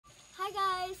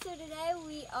Hi, so today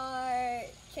we are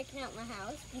checking out my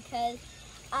house because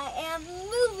I am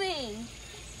moving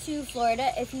to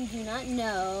Florida, if you do not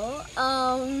know.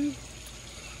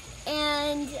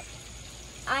 And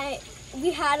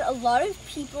we had a lot of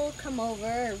people come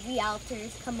over,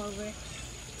 realtors come over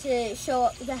to show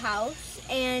up the house,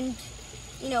 and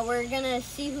you know, we're gonna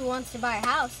see who wants to buy a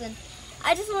house, and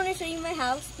I just want to show you my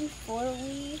house before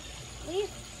we leave.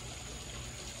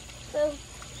 So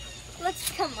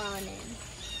let's come on in.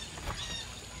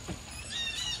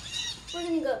 We're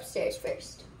gonna go upstairs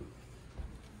first.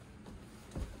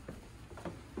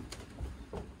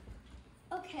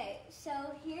 Okay, so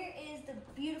here is the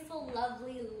beautiful,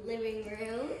 lovely living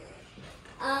room.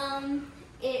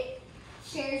 It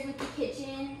shares with the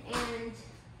kitchen, and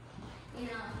you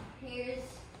know, here's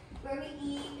where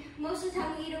we eat. Most of the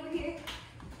time we eat over here.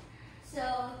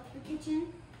 So the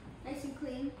kitchen, nice and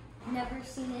clean. Never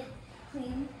seen it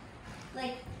clean,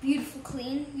 like beautiful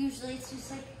clean. Usually it's just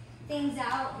like things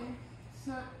out and it's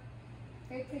not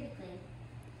very pretty clean.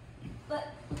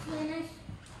 But it's really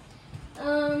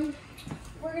nice.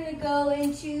 We're gonna go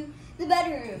into the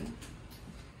bedroom.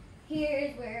 Here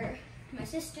is where my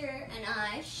sister and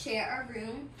I share our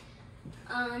room.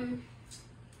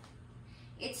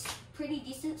 It's pretty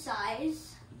decent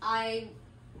size. I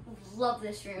love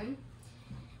this room.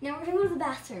 Now we're gonna go to the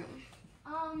bathroom.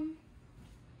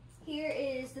 Here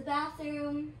is the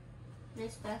bathroom.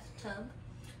 Nice bathtub.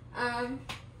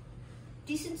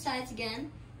 Decent size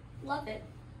again. Love it.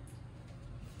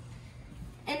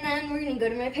 And then we're gonna go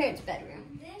to my parents'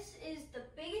 bedroom. This is the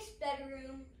biggest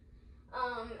bedroom.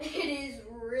 It is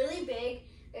really big.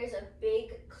 There's a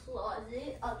big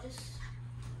closet. I'll just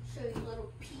show you a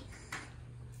little peek.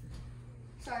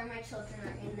 Sorry, my children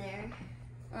are in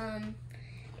there.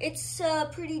 It's a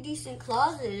pretty decent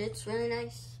closet. It's really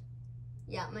nice.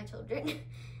 Yeah, my children.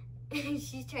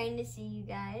 She's trying to see you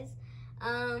guys.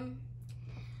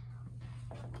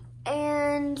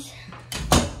 And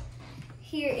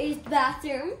here is the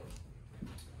bathroom.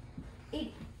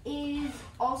 It is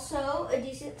also a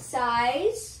decent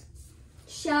size.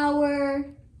 Shower,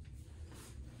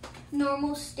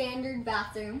 normal standard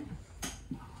bathroom.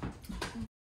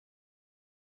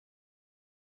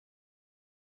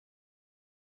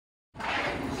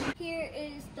 Here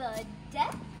is the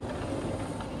deck. It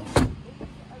is a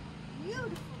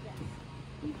beautiful deck.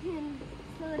 You can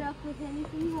fill it up with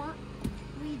anything you want.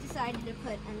 We decided to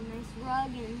put a nice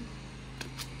rug and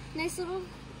nice little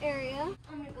area.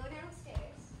 I'm gonna go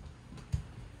downstairs.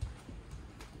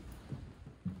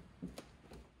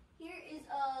 Here is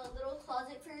a little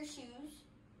closet for your shoes.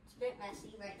 It's a bit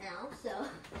messy right now, so.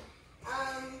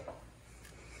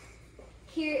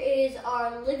 Here is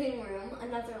our living room,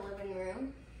 another living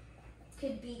room.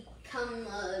 Could become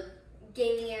a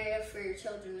gaming area for your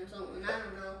children or something, I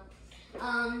don't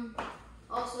know.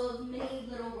 Also, mini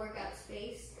little workout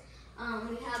space.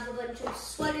 We have a bunch of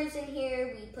sweaters in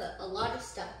here. We put a lot of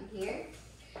stuff in here.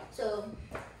 So,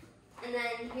 and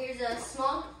then here's a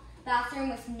small bathroom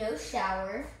with no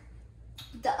shower.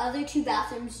 The other two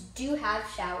bathrooms do have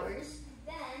showers.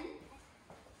 Then,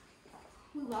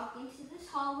 we walk into this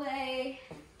hallway.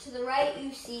 To the right,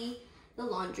 you see the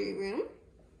laundry room.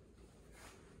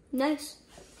 Nice.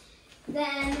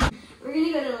 Then we're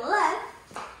gonna go to the left,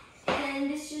 and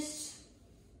it's just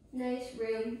a nice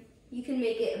room. You can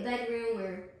make it a bedroom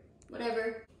or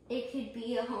whatever. It could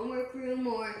be a homework room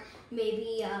or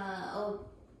maybe a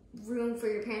room for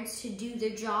your parents to do their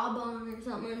job on or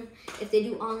something if they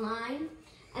do online.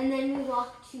 And then we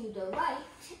walk to the right,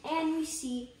 and we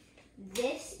see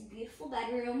this beautiful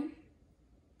bedroom.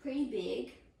 Pretty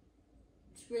big.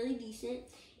 It's really decent.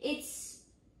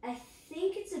 I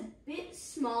think it's a bit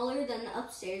smaller than the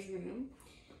upstairs room.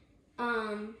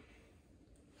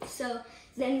 So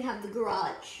then you have the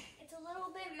garage. It's a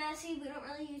little bit messy. We don't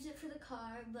really use it for the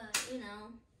car, but you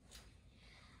know,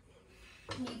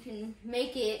 you can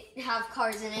make it have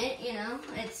cars in it, you know,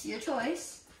 it's your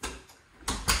choice.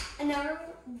 And now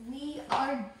we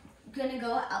are gonna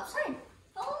go outside.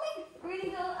 Follow me. We're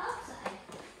gonna go outside.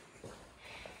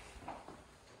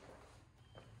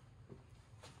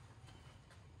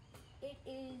 It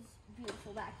is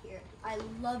beautiful back here. I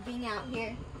love being out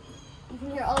here. You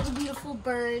can hear all the beautiful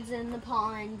birds in the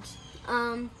pond.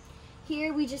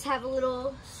 Here we just have a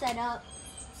little setup.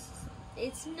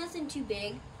 It's nothing too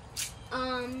big.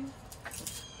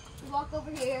 Walk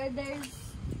over here.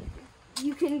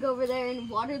 You can go over there and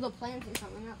water the plants or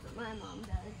something. That's what my mom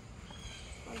does.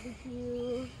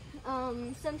 Barbecue.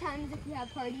 Sometimes if we have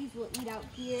parties, we'll eat out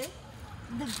here.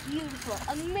 The beautiful,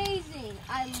 amazing.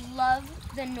 I love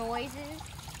the noises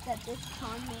that this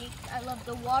pond makes. I love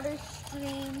the water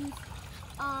streams.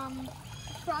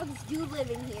 frogs do live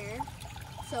in here.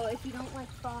 So if you don't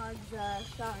like frogs,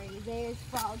 sorry, there's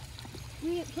frogs.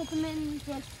 We didn't put them in,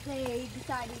 just they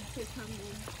decided to come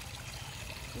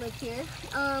and live here.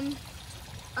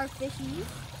 Our fishies,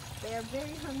 they are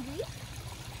very hungry.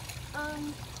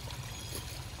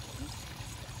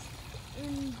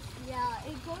 And yeah,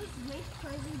 it goes way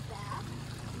further back,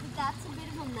 but that's a bit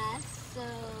of a mess, so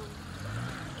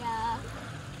yeah.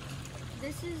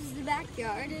 This is the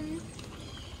backyard, and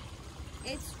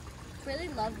it's really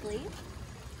lovely.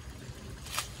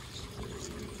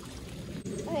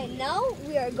 Okay, now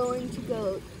we are going to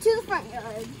go to the front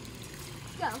yard.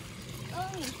 Go.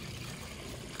 Follow me.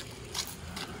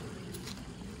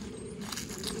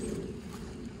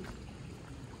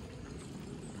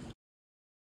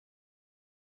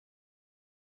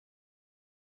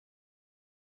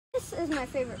 This is my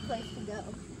favorite place to go.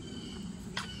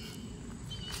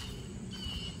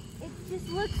 It just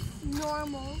looks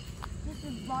normal, just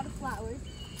a lot of flowers.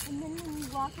 And then when you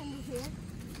walk under here,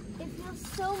 it feels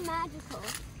so magical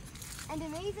and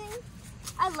amazing.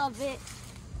 I love it.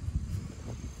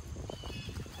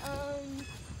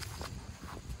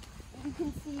 You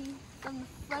can see from the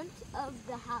front of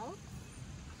the house.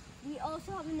 We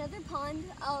also have another pond.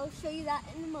 I'll show you that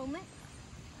in a moment.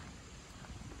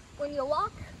 When you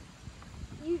walk,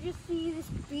 you just see this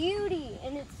beauty,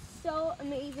 and it's so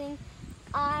amazing.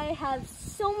 I have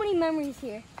so many memories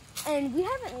here, and we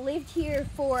haven't lived here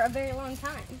for a very long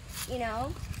time, you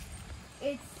know?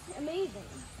 It's amazing.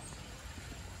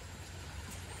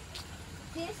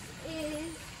 This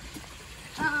is,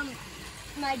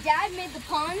 my dad made the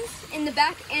ponds in the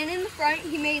back and in the front.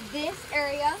 He made this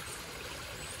area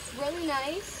really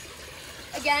nice.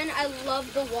 Again, I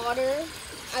love the water.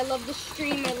 I love the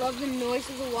stream. I love the noise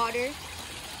of the water.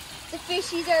 The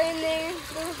fishies are in there.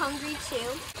 They're hungry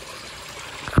too.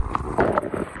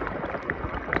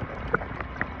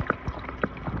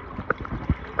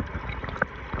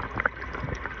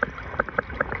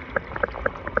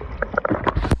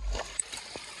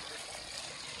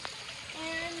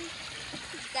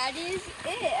 That is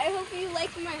it. I hope you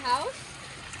liked my house.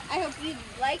 I hope you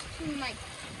liked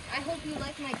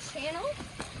my channel.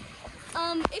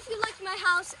 If you liked my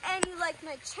house and you like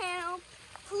my channel,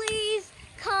 please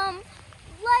come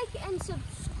like and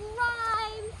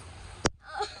subscribe.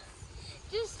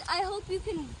 I hope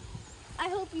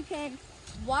you can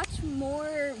watch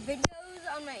more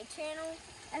videos on my channel.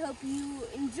 I hope you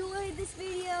enjoyed this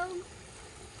video.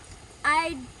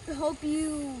 I hope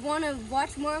you want to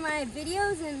watch more of my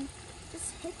videos, and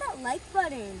just hit that like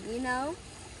button, you know.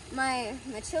 My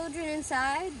children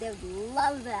inside, they would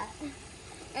love that.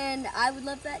 And I would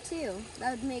love that too.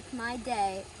 That would make my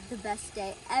day the best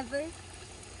day ever.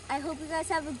 I hope you guys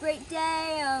have a great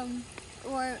day,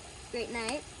 or great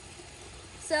night.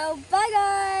 So, bye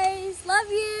guys. Love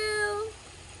you.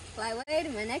 Fly away to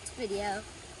my next video.